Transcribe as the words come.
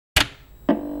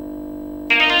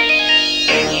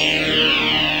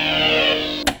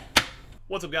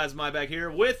What's up, guys? Mibag here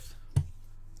with...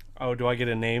 Oh, do I get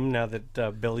a name now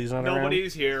that Billy's not around?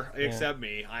 Nobody's here except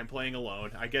me. I'm playing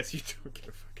alone. I guess you don't get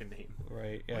a fucking name.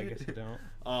 Right, yeah, I guess you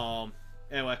don't.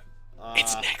 Anyway.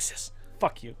 It's Nexus.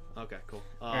 Fuck you. Okay, cool.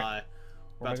 Right.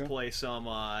 About to play some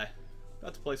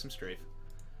Strafe.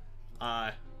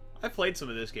 I played some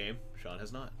of this game. Sean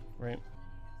has not. Right.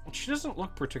 She doesn't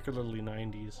look particularly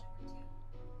 90s.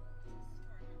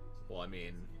 Well, I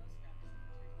mean...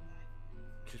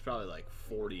 She's probably like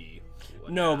 40.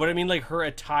 No, but I mean, like, her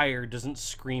attire doesn't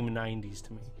scream 90s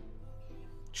to me.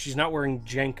 She's not wearing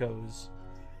Jenkos.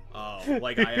 Oh,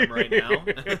 like I am right now?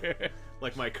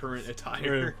 Like my current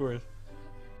attire? Right, of course.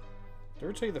 Did I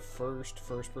ever tell you the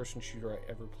first-person shooter I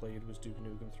ever played was Duke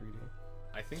Nukem 3D?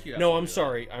 I think you have No, to I'm do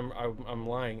sorry. I'm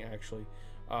lying, actually.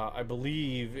 I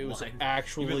believe it was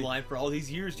actually... You've been lying for all these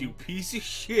years, you piece of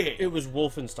shit! It was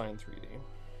Wolfenstein 3D.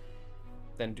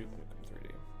 Then Duke Nukem 3D.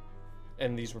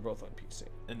 And these were both on PC.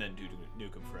 And then Duke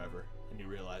Nukem Forever. And you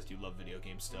realized you love video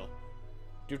games still.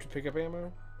 Do you have to pick up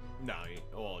ammo? No,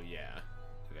 well, yeah.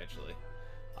 Eventually.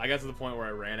 I got to the point where I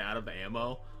ran out of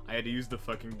ammo. I had to use the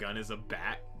fucking gun as a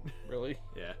bat. Really?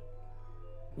 Yeah.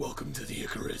 Welcome to the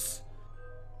Icarus.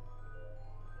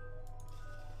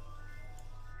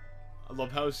 I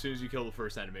love how as soon as you kill the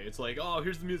first enemy, it's like, oh,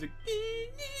 here's the music.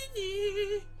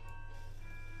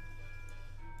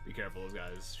 Be careful, those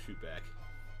guys shoot back.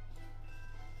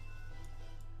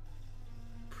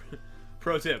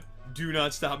 Pro tip, do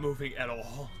not stop moving at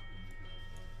all.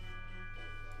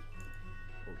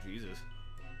 Oh, Jesus.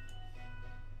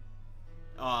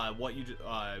 What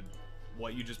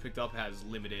you just picked up has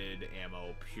limited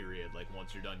ammo, period. Like,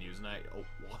 once you're done using it. Oh,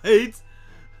 what? Did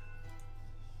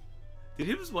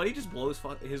his buddy just blow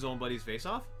his own buddy's face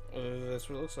off? That's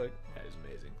what it looks like. That is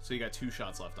amazing. So you got 2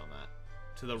 shots left on that.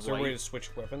 To the right. Is there a way to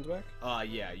switch weapons back?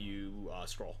 Yeah, you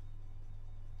scroll.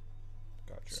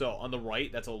 Gotcha. So on the right,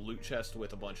 that's a loot chest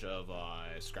with a bunch of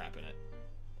scrap in it.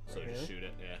 So Right just here? shoot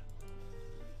it, yeah.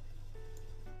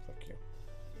 Fuck you.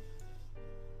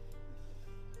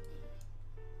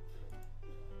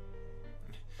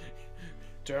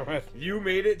 Damn it. You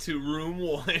made it to room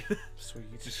 1.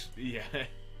 Sweet. Just, yeah.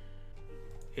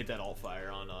 Hit that alt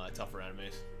fire on tougher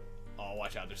enemies. Oh,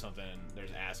 watch out, there's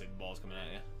acid balls coming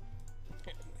at you.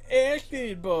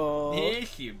 Acid ball.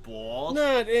 Acid balls?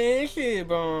 Not acid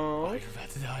ball. Oh, you're about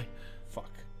to die.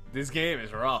 Fuck. This game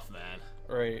is rough, man.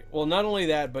 Right. Well, not only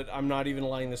that, but I'm not even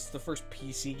lying. This is the first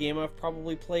PC game I've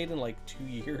probably played in like 2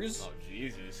 years. Oh,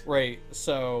 Jesus. Right.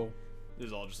 So... This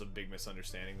is all just a big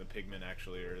misunderstanding. The pigmen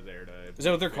actually are there to... Is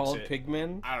that what they're called?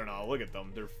 Pigmen? I don't know. Look at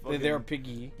them. They're fucking... They're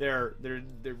piggy. They're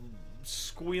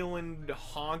squealing,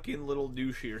 honking little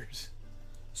douche ears.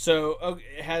 So,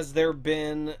 okay, has there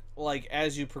been, like,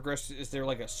 as you progress, is there,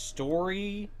 like, a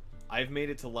story? I've made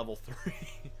it to level 3.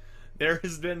 There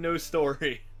has been no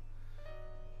story.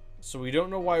 So we don't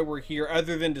know why we're here,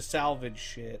 other than to salvage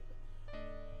shit.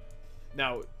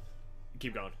 Now,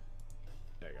 keep going.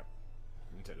 There you go.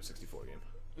 Nintendo 64 game.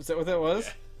 Is that what that was?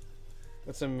 Yeah.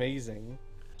 That's amazing.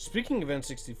 Speaking of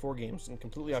N64 games, and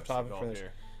completely off topic from this,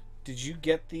 here. did you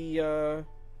get the,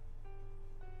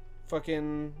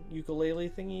 fucking ukulele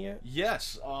thingy yet?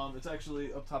 Yes, it's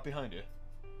actually up top behind you.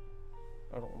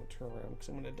 I don't want to turn around because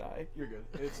I'm gonna die. You're good.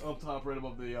 It's up top right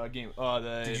above the game.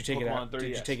 Did you take it out? Did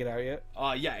you take it out yet?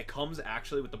 Yeah, it comes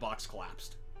actually with the box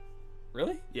collapsed.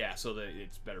 Really? Yeah, so that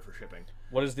it's better for shipping.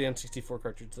 What does the N64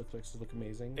 cartridge look like? Does it look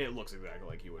amazing? It looks exactly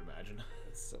like you would imagine.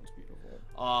 That sounds beautiful.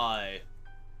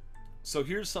 So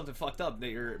here's something fucked up that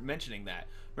you're mentioning that.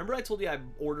 Remember I told you I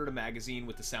ordered a magazine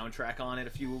with the soundtrack on it a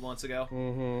few months ago?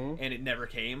 Mm-hmm. And it never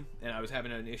came, and I was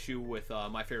having an issue with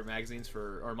my favorite magazines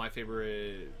for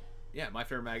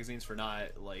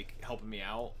not, like, helping me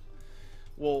out.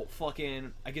 Well,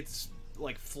 fucking, I get this,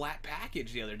 like, flat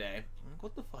package the other day. I'm like,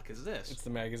 what the fuck is this? It's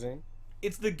the magazine?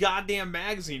 It's the goddamn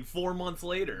magazine 4 months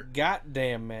later.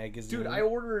 Goddamn magazine. Dude, I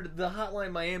ordered the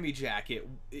Hotline Miami jacket,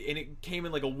 and it came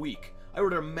in like a week. I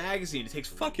ordered a magazine. It takes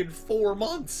fucking 4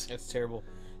 months. That's terrible.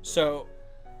 So,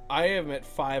 I am at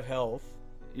 5 health.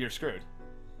 You're screwed.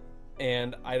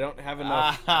 And I don't have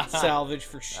enough salvage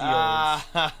for shields.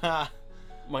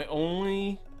 My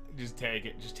only... Just take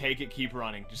it. Just take it. Keep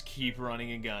running. Just keep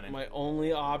running and gunning. My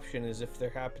only option is if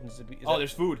there happens to be...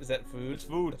 there's food. Is that food? It's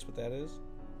food. That's what that is?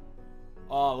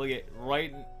 Oh, look at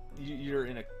right. You're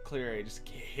in a clear area. Just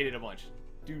hit it a bunch.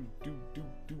 Do.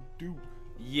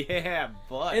 Yeah,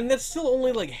 but. And that's still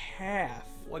only like half.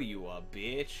 What are you, a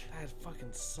bitch? That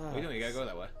fucking sucks. What are you doing? You gotta go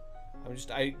that way. I'm just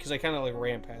because I kind of like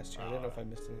ran past you. I didn't know if I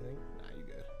missed anything. Nah, you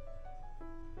good.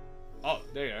 Oh,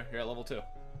 there you are. You're at level 2.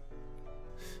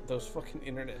 Those fucking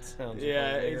internet sounds.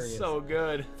 Yeah, are hilarious. it's so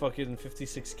good. Fucking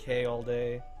 56K all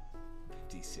day.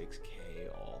 56K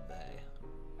all day.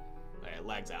 Alright, it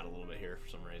lags out a little bit here for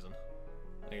some reason.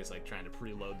 I think it's like trying to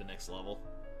preload the next level.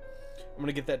 I'm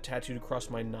gonna get that tattooed across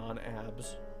my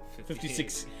non-abs.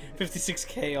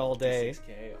 56K all day.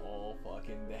 56K all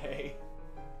fucking day.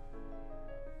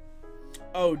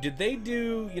 Oh, did they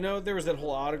do, you know, there was that whole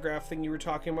autograph thing you were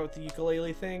talking about with the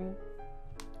ukulele thing?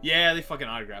 Yeah, they fucking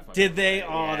autographed my Did they?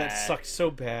 birthday. Oh, Yeah. that sucked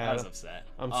so bad. I was upset.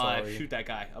 I'm sorry. Shoot that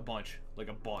guy. A bunch. Like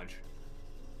a bunch.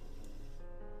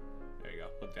 There you go.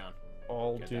 Look down.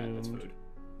 All Get doomed. that. That's food.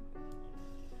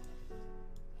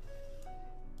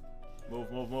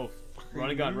 Move, move, move. Run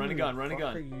a gun, run a gun, run a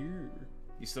gun.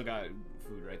 You still got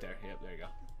food right there. Yep, there you go.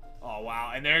 Oh,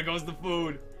 wow. And there goes the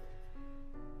food.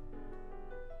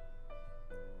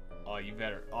 Oh, you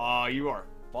better. Oh, you are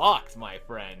fucked, my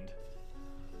friend.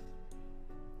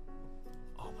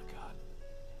 Oh, my God.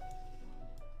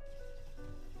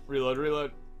 Reload,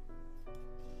 reload.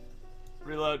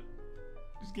 Reload.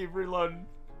 Just keep reloading.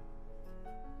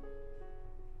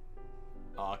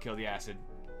 Oh, kill the acid.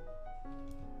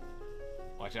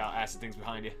 Watch out, acid things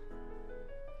behind you.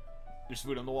 There's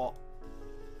food on the wall.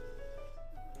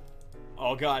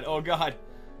 Oh god, oh god.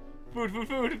 Food, food,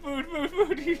 food, food, food,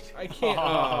 food. I can't.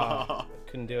 Oh,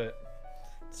 couldn't do it.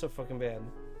 It's so fucking bad.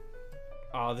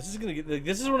 Oh, this is gonna get. Like,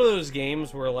 this is one of those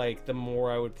games where, like, the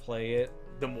more I would play it,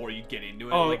 The more you get into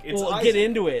it. oh, like, it's well, get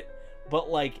into it, but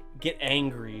like get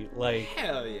angry, like.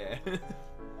 Hell yeah.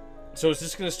 So is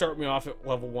this gonna start me off at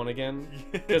level 1 again?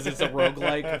 Because it's a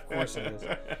roguelike? Of course it is.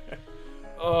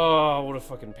 Oh, what a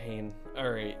fucking pain.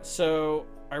 Alright, so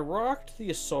I rocked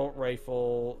the assault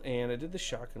rifle and I did the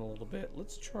shotgun a little bit.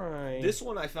 Let's try... This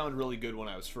one I found really good when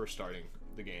I was first starting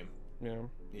the game. Yeah.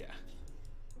 Yeah.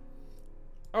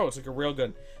 Oh, it's like a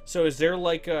railgun. So is there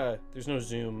like a... There's no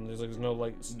zoom. There's no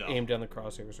like No. aim down the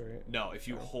crosshairs, right? No, if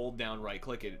you hold down right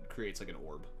click, it creates like an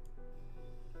orb.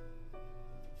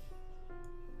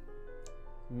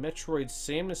 Metroid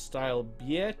Samus style,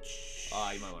 bitch.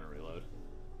 Ah, you might want to reload.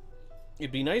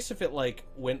 It'd be nice if it like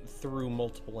went through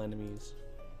multiple enemies.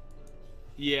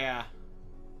 Yeah.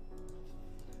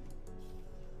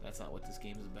 That's not what this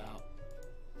game is about.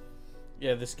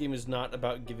 Yeah, this game is not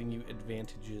about giving you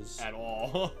advantages. At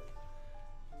all.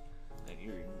 And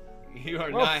you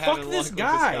are Well, not fuck having this luck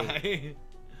guy. with this guy. You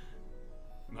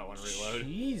might want to reload.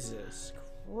 Jesus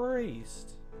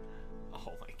Christ.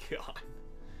 Oh my god.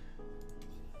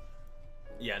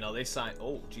 Yeah, no, they signed...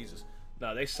 Oh, Jesus.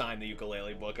 No, they signed the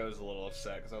ukulele book. I was a little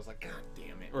upset because I was like, God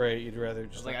damn it. Right, you'd rather I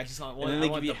just... was like, I just want... and then they I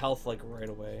want give you the, health like right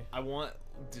away. I want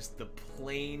just the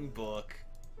plain book.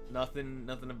 Nothing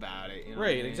about it. You know what I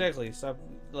Right, mean? exactly. Stop,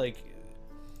 like...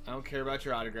 I don't care about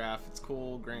your autograph. It's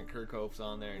cool. Grant Kirkhope's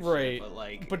on there and Right. shit, but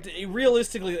like... But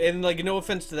realistically, and like, no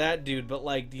offense to that dude, but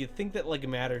like, do you think that like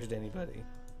matters to anybody?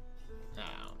 I don't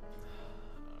know.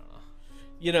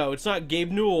 You know, it's not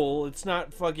Gabe Newell. It's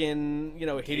not fucking, you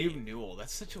know, Gabe Newell.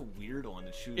 That's such a weird one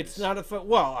to choose. It's not a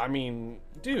well, I mean,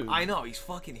 dude. I know he's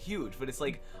fucking huge, but it's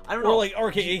like I don't Or know. like,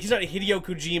 okay, he's not Hideo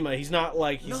Kojima. He's not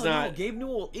like he's not. No, Gabe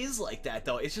Newell is like that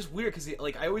though. It's just weird because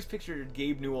like I always pictured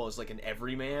Gabe Newell as like an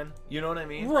everyman. You know what I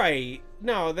mean? Right.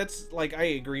 No, that's like I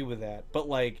agree with that. But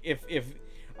like, if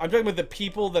I'm talking about the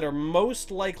people that are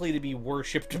most likely to be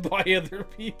worshipped by other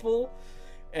people.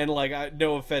 And like,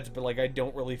 no offense, but like, I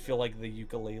don't really feel like the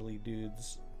ukulele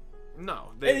dudes. No,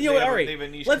 And, you know, all right. they have a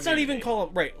niche Let's not community. even call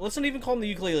them Let's not even call them the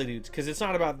ukulele dudes because it's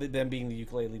not about them being the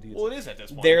ukulele dudes. Well, it is at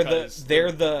this point. they're because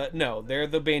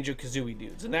the Banjo Kazooie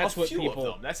dudes, and that's a what few people.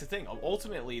 of them. That's the thing.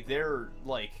 Ultimately, they're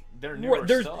newer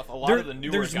stuff. A lot of the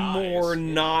newer there's guys. more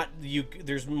not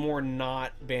there's more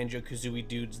not Banjo Kazooie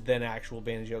dudes than actual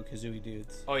Banjo Kazooie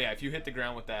dudes. Oh yeah, if you hit the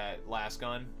ground with that last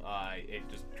gun, it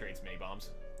just creates mini bombs.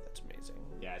 That's amazing.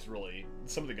 Yeah, it's really...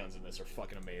 Some of the guns in this are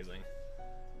fucking amazing.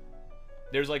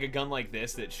 There's like a gun like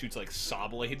this that shoots like saw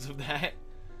blades of that.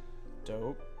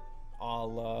 Dope. A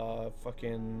la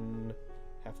fucking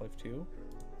Half-Life 2.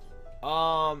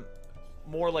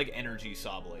 More like energy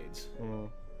saw blades. Where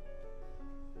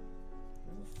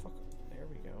the fuck? There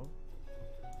we go.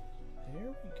 There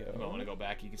we go. You might want to go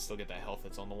back. You can still get that health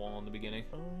that's on the wall in the beginning.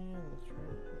 Oh yeah, that's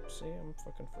right. See, I'm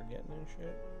fucking forgetting and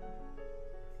shit.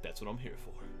 That's what I'm here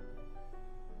for.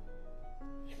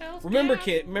 Remember,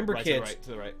 right, kids. To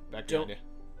the right. Back Don't- behind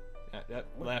you. Yeah,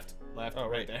 left, Oh,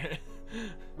 right there.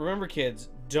 Remember, kids.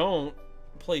 Don't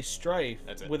play Strafe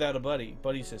That's it. without a buddy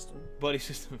system. Buddy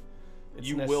system. It's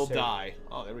You will necessary. die.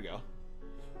 Oh, there we go.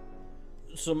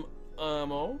 Some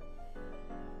ammo.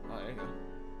 Oh, there you go.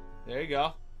 There you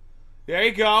go. There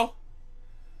you go.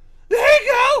 There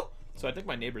you go! So I think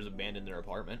my neighbors abandoned their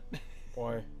apartment.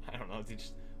 Why? I don't know. know,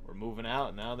 we're moving out,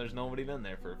 and now there's nobody been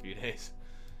there for a few days.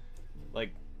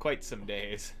 Like, quite some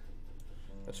days.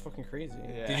 That's fucking crazy.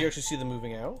 Yeah. Did you actually see them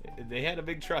moving out? They had a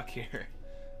big truck here.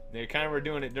 They kind of were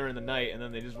doing it during the night, and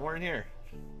then they just weren't here.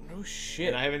 No shit.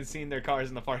 And I haven't seen their cars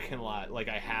in the parking lot like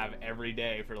I have every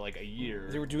day for like a year.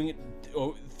 They were doing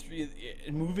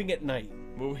it, moving at night.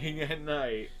 Moving at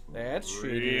night. That's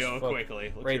shady as Real fuck.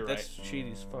 quickly. Look Right, to your that's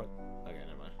shady as fuck. Okay,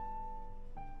 never mind.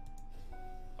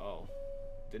 Oh.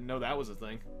 Didn't know that was a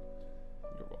thing.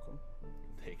 You're welcome.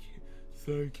 Thank you.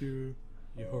 Thank you.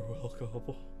 You're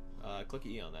welcome. Click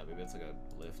E on that. Maybe it's like a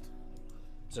lift.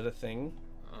 Is that a thing?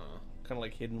 Uh, Kind of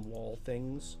like hidden wall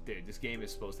things? Dude, this game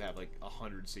is supposed to have like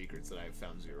 100 secrets that I've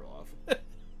found 0 of.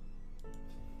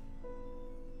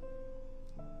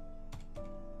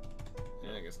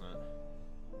 Yeah, I guess not.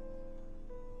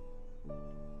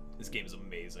 This game is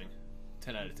amazing.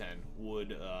 10 out of 10.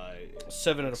 Would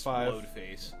 7 out of 5. explode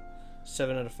face.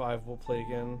 7 out of 5. We'll play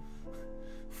again.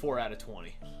 4 out of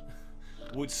 20.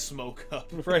 Would smoke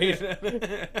up. Right.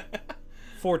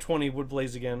 420 would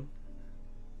blaze again.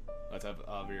 Let's have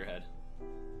over your head.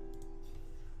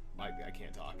 I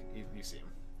can't talk. You see him.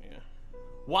 Yeah.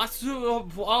 What's all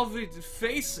the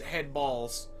face head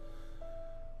balls?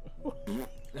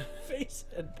 Face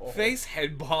head ball. Face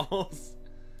head balls.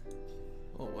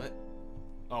 Oh, what?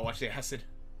 Oh, watch the acid.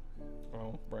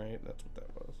 Oh, right. That's what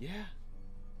that was. Yeah.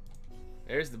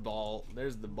 There's the ball.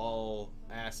 There's the ball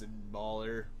acid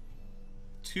baller.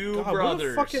 Two God,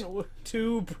 brothers. what a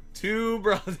fucking Two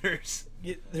brothers.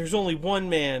 There's only one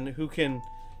man who can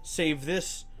save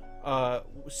this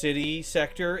city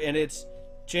sector, and it's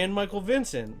Jan Michael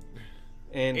Vincent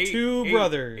and two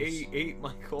brothers. Eight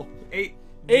Michael.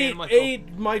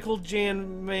 Eight Michael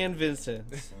Jan Man Vincent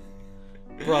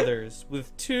brothers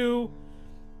with 2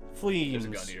 fleas. There's a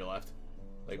gun to your left,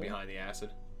 like behind the acid.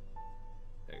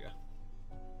 There you go.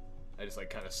 I just like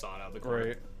kind of sawed out the corner.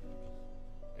 Right.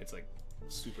 It's like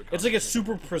super. It's like a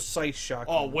super precise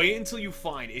shotgun. Oh, wait until you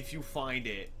find, if you find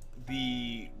it,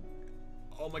 the.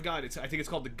 Oh my god! I think it's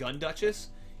called the Gun Duchess.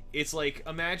 It's like,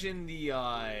 imagine the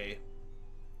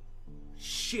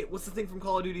shit. What's the thing from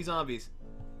Call of Duty Zombies?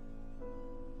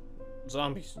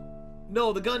 Zombies.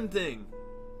 No, the gun thing.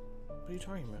 What are you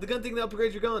talking about? The gun thing that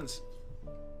upgrades your guns.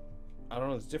 I don't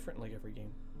know. It's different in like every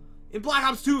game. In Black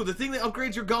Ops 2, the thing that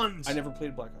upgrades your guns. I never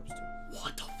played Black Ops 2.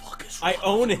 What the fuck is wrong? I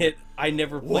own it. I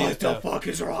never played What it. the fuck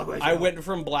is wrong with you? I went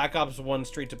from Black Ops 1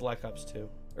 straight to Black Ops 2.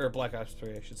 Or Black Ops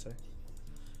 3, I should say.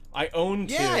 I own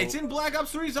 2. Yeah, it's in Black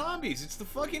Ops 3 Zombies. It's the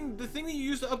thing that you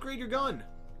use to upgrade your gun.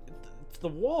 It's the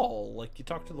wall. Like, you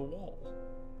talk to the wall.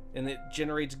 And it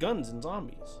generates guns and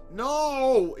zombies.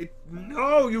 No!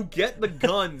 No, you get the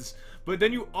guns, but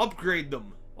then you upgrade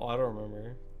them. Oh, I don't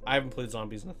remember. I haven't played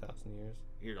zombies in 1,000 years.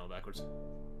 You're going backwards.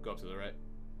 Go up to the right.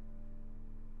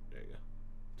 There you go.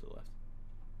 To the left.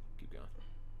 Keep going.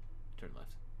 Turn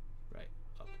left. Right.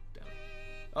 Up. Down.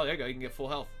 Oh, there you go. You can get full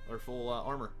health. Or full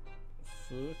armor.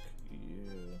 Fuck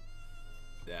you.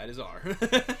 That is R.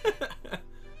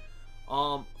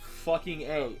 Fucking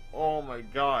A. Oh my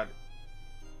god.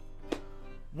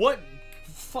 What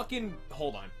fucking...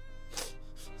 Hold on.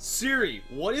 Siri,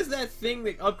 what is that thing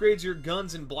that upgrades your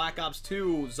guns in Black Ops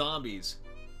 2 Zombies?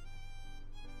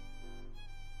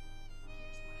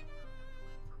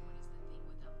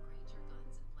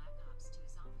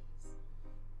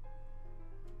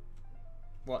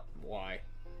 What? Why?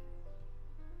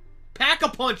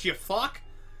 Pack-a-punch, you fuck!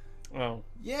 Oh.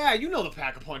 Yeah, you know the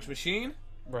Pack-a-punch machine.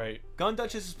 Right. Gun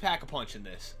Duchess is Pack-a-punch in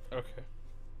this. Okay.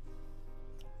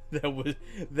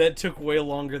 That took way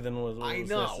longer than was I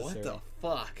know, necessary. what the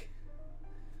fuck?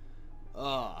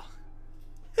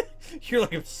 You're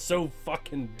like, I'm so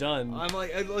fucking done. I'm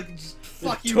like, just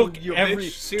fuck It you, took you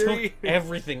bitch, Siri. took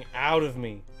everything out of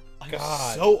me. I'm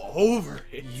God. so over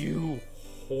it. You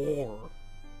whore.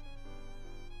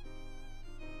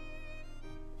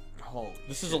 Holy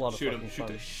This is shit. a lot of Shoot fucking Shoot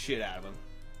fun. the shit out of him.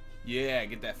 Yeah,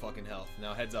 get that fucking health.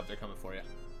 Now heads up, they're coming for you.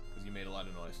 Because you made a lot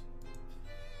of noise.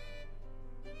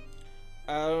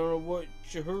 I don't know what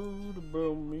you heard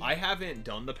about me. I haven't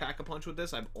done the Pack-a-Punch with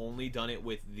this. I've only done it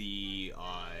with the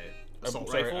assault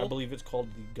I'm sorry, rifle. I believe it's called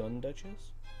the Gun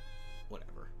Duchess.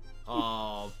 Whatever.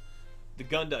 The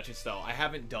Gun Duchess, though. I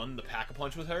haven't done the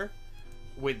Pack-a-Punch with her.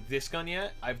 With this gun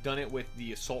yet. I've done it with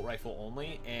the assault rifle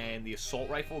only. And the assault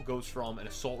rifle goes from an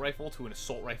assault rifle to an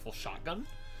assault rifle shotgun.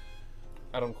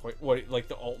 I don't quite... What, like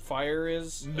the alt fire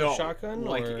is No, a shotgun?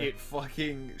 like or? it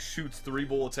fucking shoots 3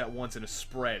 bullets at once in a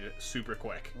spread super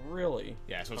quick. Really?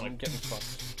 Yeah, so it's I'm like... getting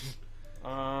fucked.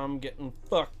 I'm getting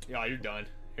fucked. Yeah, you're done.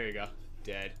 Here you go.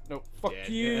 Dead. No, fuck Dead.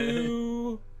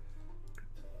 you.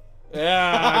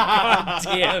 Ah,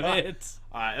 god damn it.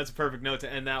 Alright, that's a perfect note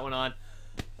to end that one on.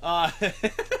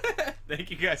 Thank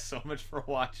you guys so much for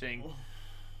watching.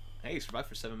 Hey, you survived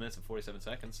for 7 minutes and 47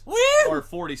 seconds. Woo! Or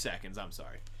 40 seconds, I'm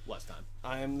sorry. Less time.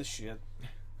 I am the shit.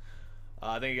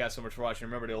 Thank you guys so much for watching.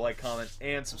 Remember to like, comment,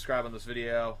 and subscribe on this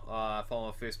video. Follow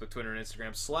on Facebook, Twitter, and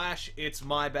Instagram / It's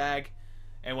Mibag.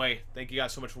 Anyway, thank you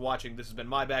guys so much for watching. This has been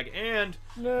Mibag and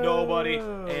nobody.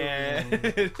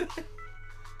 And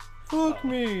fuck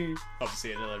me. Hope to see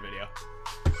you in another video.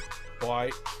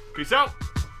 Bye. Peace out.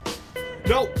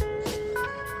 No.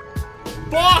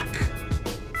 Fuck.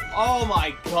 Oh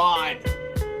my god.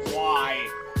 Why?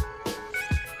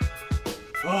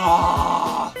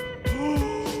 Ah.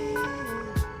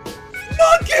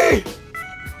 Monkey!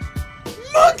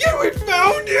 Monkey, we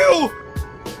found you!